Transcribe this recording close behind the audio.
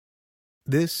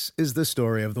This is the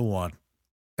story of the one.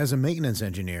 As a maintenance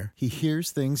engineer, he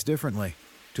hears things differently.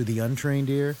 To the untrained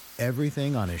ear,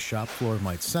 everything on his shop floor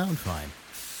might sound fine,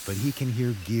 but he can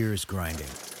hear gears grinding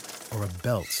or a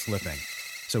belt slipping.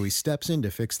 So he steps in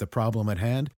to fix the problem at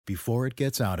hand before it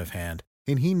gets out of hand.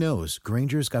 And he knows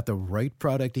Grainger's got the right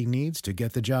product he needs to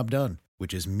get the job done,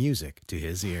 which is music to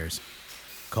his ears.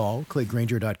 Call, click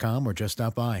Grainger.com, or just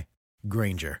stop by.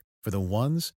 Grainger, for the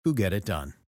ones who get it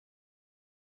done.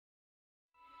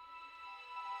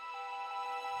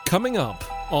 Coming up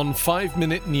on 5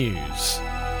 Minute News.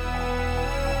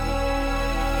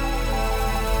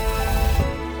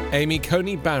 Amy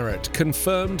Coney Barrett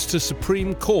confirmed to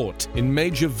Supreme Court in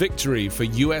major victory for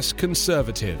US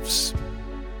conservatives.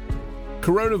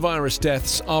 Coronavirus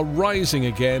deaths are rising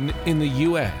again in the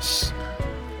US.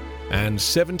 And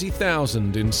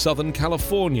 70,000 in Southern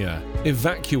California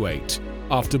evacuate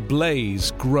after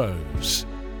blaze grows.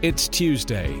 It's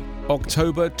Tuesday,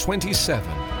 October 27.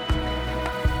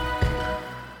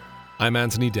 I'm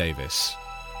Anthony Davis.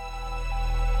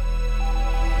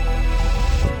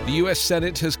 The US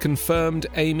Senate has confirmed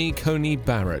Amy Coney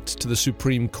Barrett to the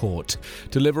Supreme Court,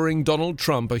 delivering Donald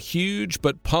Trump a huge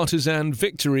but partisan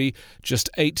victory just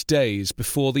 8 days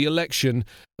before the election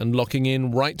and locking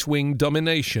in right-wing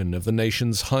domination of the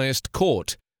nation's highest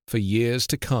court for years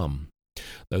to come.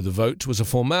 Though the vote was a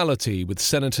formality, with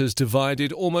senators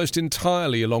divided almost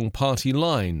entirely along party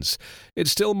lines, it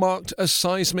still marked a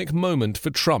seismic moment for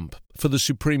Trump, for the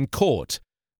Supreme Court,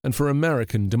 and for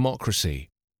American democracy.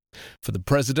 For the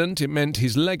president, it meant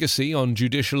his legacy on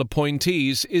judicial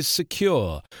appointees is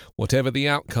secure, whatever the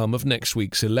outcome of next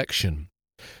week's election.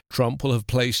 Trump will have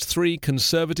placed 3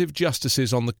 conservative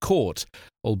justices on the court,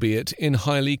 albeit in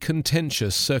highly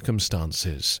contentious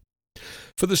circumstances.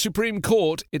 For the Supreme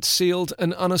Court, it sealed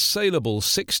an unassailable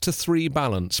 6-3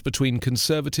 balance between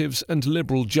conservatives and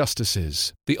liberal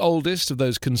justices. The oldest of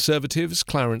those conservatives,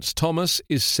 Clarence Thomas,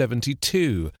 is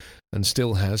 72 and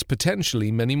still has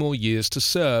potentially many more years to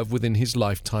serve within his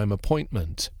lifetime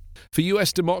appointment. For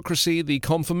US democracy, the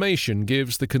confirmation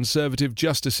gives the conservative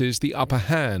justices the upper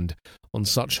hand on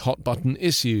such hot-button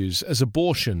issues as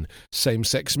abortion,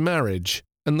 same-sex marriage,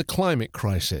 and the climate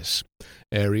crisis,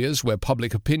 areas where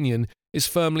public opinion is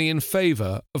firmly in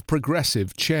favour of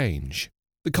progressive change.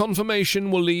 The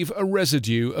confirmation will leave a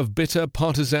residue of bitter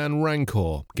partisan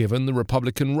rancour, given the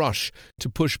Republican rush to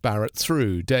push Barrett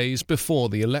through days before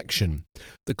the election,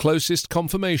 the closest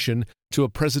confirmation to a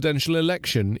presidential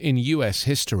election in US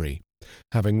history,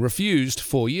 having refused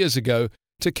 4 years ago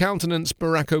to countenance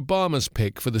Barack Obama's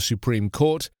pick for the Supreme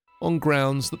Court on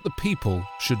grounds that the people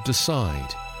should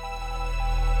decide.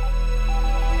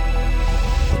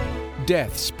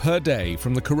 Deaths per day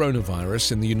from the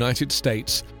coronavirus in the United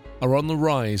States are on the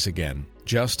rise again,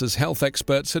 just as health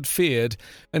experts had feared,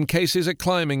 and cases are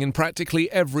climbing in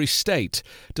practically every state,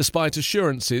 despite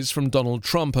assurances from Donald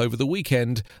Trump over the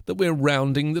weekend that we're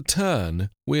rounding the turn,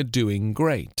 we're doing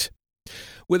great.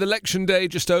 With Election Day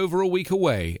just over a week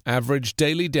away, average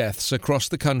daily deaths across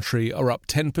the country are up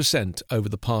 10% over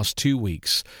the past 2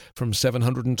 weeks, from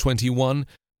 721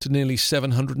 to nearly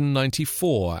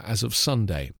 794 as of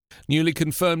Sunday. Newly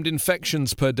confirmed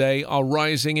infections per day are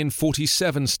rising in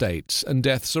 47 states, and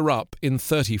deaths are up in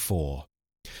 34.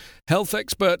 Health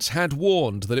experts had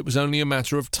warned that it was only a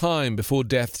matter of time before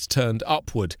deaths turned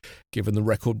upward, given the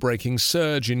record-breaking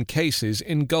surge in cases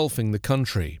engulfing the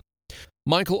country.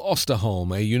 Michael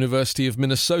Osterholm, a University of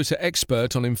Minnesota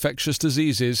expert on infectious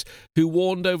diseases who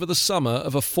warned over the summer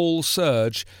of a fall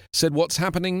surge, said what's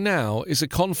happening now is a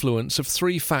confluence of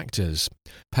 3 factors: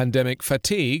 pandemic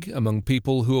fatigue among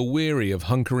people who are weary of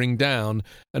hunkering down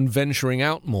and venturing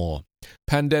out more,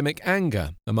 pandemic anger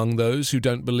among those who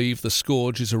don't believe the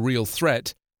scourge is a real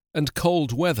threat, and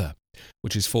cold weather,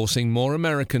 which is forcing more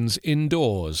Americans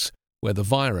indoors, where the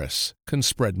virus can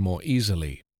spread more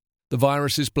easily. The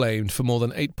virus is blamed for more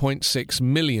than 8.6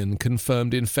 million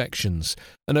confirmed infections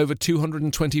and over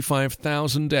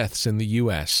 225,000 deaths in the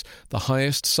US, the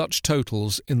highest such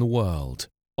totals in the world.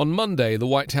 On Monday, the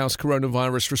White House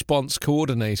Coronavirus Response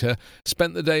Coordinator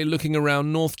spent the day looking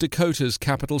around North Dakota's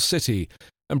capital city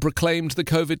and proclaimed the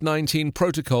COVID-19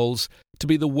 protocols to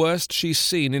be the worst she's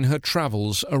seen in her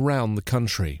travels around the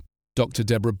country. Dr.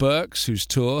 Deborah Birx, whose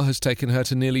tour has taken her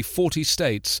to nearly 40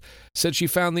 states, said she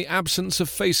found the absence of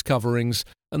face coverings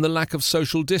and the lack of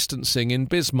social distancing in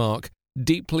Bismarck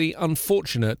deeply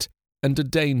unfortunate and a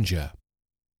danger.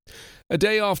 A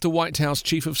day after White House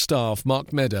Chief of Staff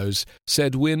Mark Meadows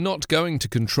said we're not going to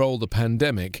control the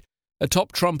pandemic, a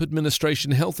top Trump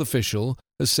administration health official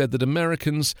has said that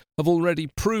Americans have already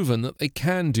proven that they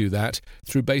can do that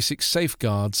through basic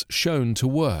safeguards shown to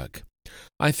work.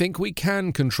 "I think we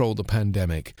can control the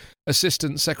pandemic,"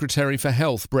 Assistant Secretary for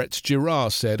Health Brett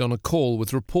Giroir said on a call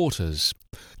with reporters.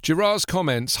 Giroir's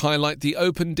comments highlight the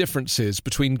open differences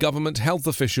between government health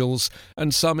officials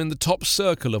and some in the top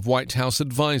circle of White House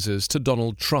advisors to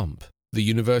Donald Trump. The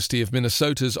University of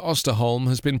Minnesota's Osterholm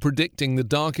has been predicting the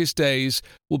darkest days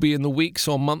will be in the weeks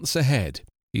or months ahead.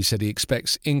 He said he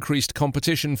expects increased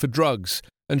competition for drugs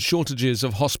and shortages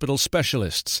of hospital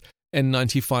specialists,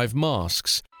 N95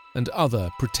 masks, and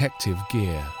other protective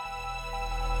gear.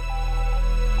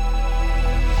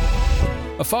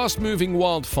 A fast-moving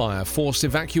wildfire forced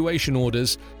evacuation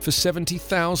orders for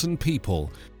 70,000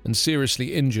 people and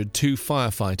seriously injured 2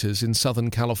 firefighters in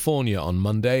Southern California on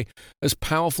Monday as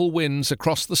powerful winds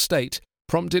across the state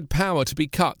prompted power to be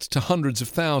cut to hundreds of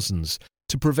thousands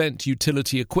to prevent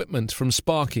utility equipment from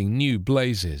sparking new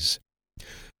blazes.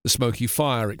 The smoky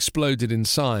fire exploded in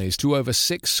size to over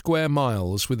 6 square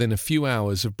miles within a few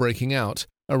hours of breaking out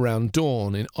around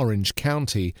dawn in Orange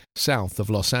County, south of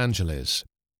Los Angeles.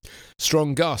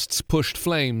 Strong gusts pushed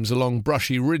flames along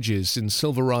brushy ridges in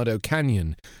Silverado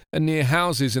Canyon and near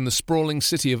houses in the sprawling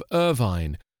city of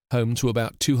Irvine, home to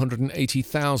about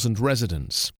 280,000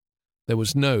 residents. There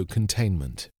was no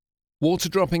containment.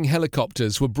 Water-dropping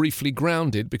helicopters were briefly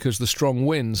grounded because the strong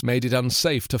winds made it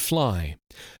unsafe to fly.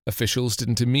 Officials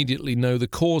didn't immediately know the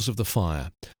cause of the fire,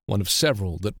 one of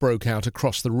several that broke out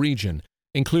across the region,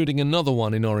 including another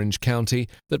one in Orange County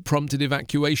that prompted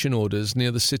evacuation orders near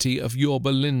the city of Yorba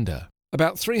Linda.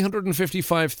 About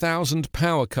 355,000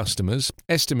 power customers,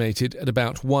 estimated at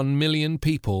about 1 million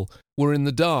people, were in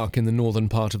the dark in the northern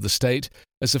part of the state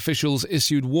as officials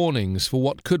issued warnings for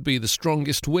what could be the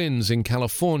strongest winds in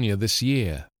California this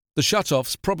year. The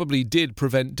shutoffs probably did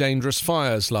prevent dangerous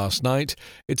fires last night.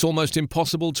 It's almost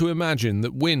impossible to imagine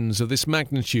that winds of this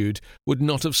magnitude would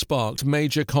not have sparked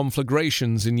major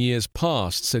conflagrations in years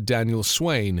past, said Daniel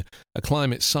Swain, a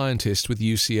climate scientist with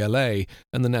UCLA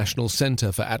and the National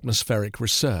Center for Atmospheric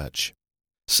Research.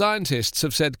 Scientists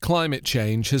have said climate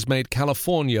change has made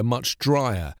California much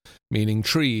drier, meaning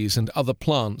trees and other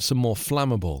plants are more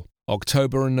flammable.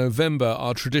 October and November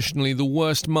are traditionally the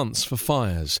worst months for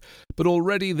fires, but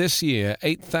already this year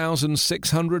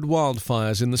 8,600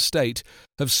 wildfires in the state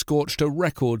have scorched a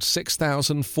record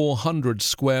 6,400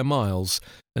 square miles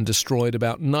and destroyed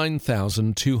about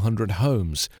 9,200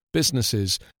 homes,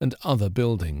 businesses and other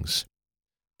buildings.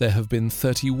 There have been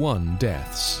 31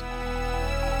 deaths.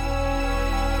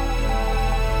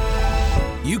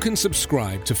 You can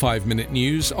subscribe to 5 Minute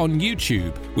News on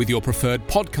YouTube with your preferred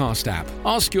podcast app.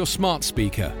 Ask your smart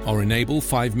speaker or enable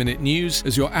 5 Minute News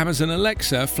as your Amazon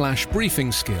Alexa flash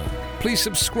briefing skill. Please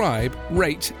subscribe,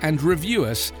 rate and review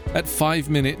us at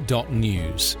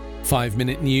 5minute.news. 5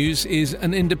 Minute News is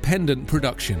an independent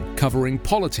production covering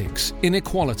politics,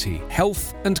 inequality,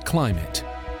 health and climate,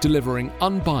 delivering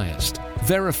unbiased,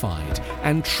 verified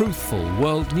and truthful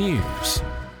world news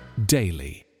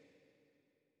daily.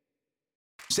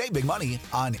 Save big money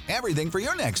on everything for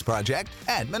your next project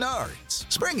at Menards.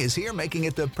 Spring is here, making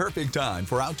it the perfect time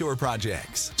for outdoor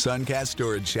projects. Suncast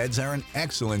storage sheds are an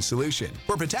excellent solution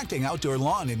for protecting outdoor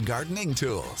lawn and gardening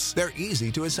tools. They're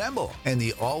easy to assemble, and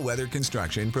the all-weather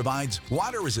construction provides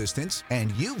water resistance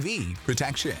and UV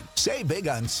protection. Save big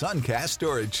on Suncast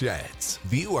storage sheds.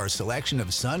 View our selection of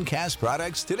Suncast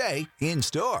products today in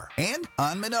store and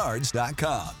on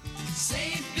Menards.com.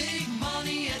 Save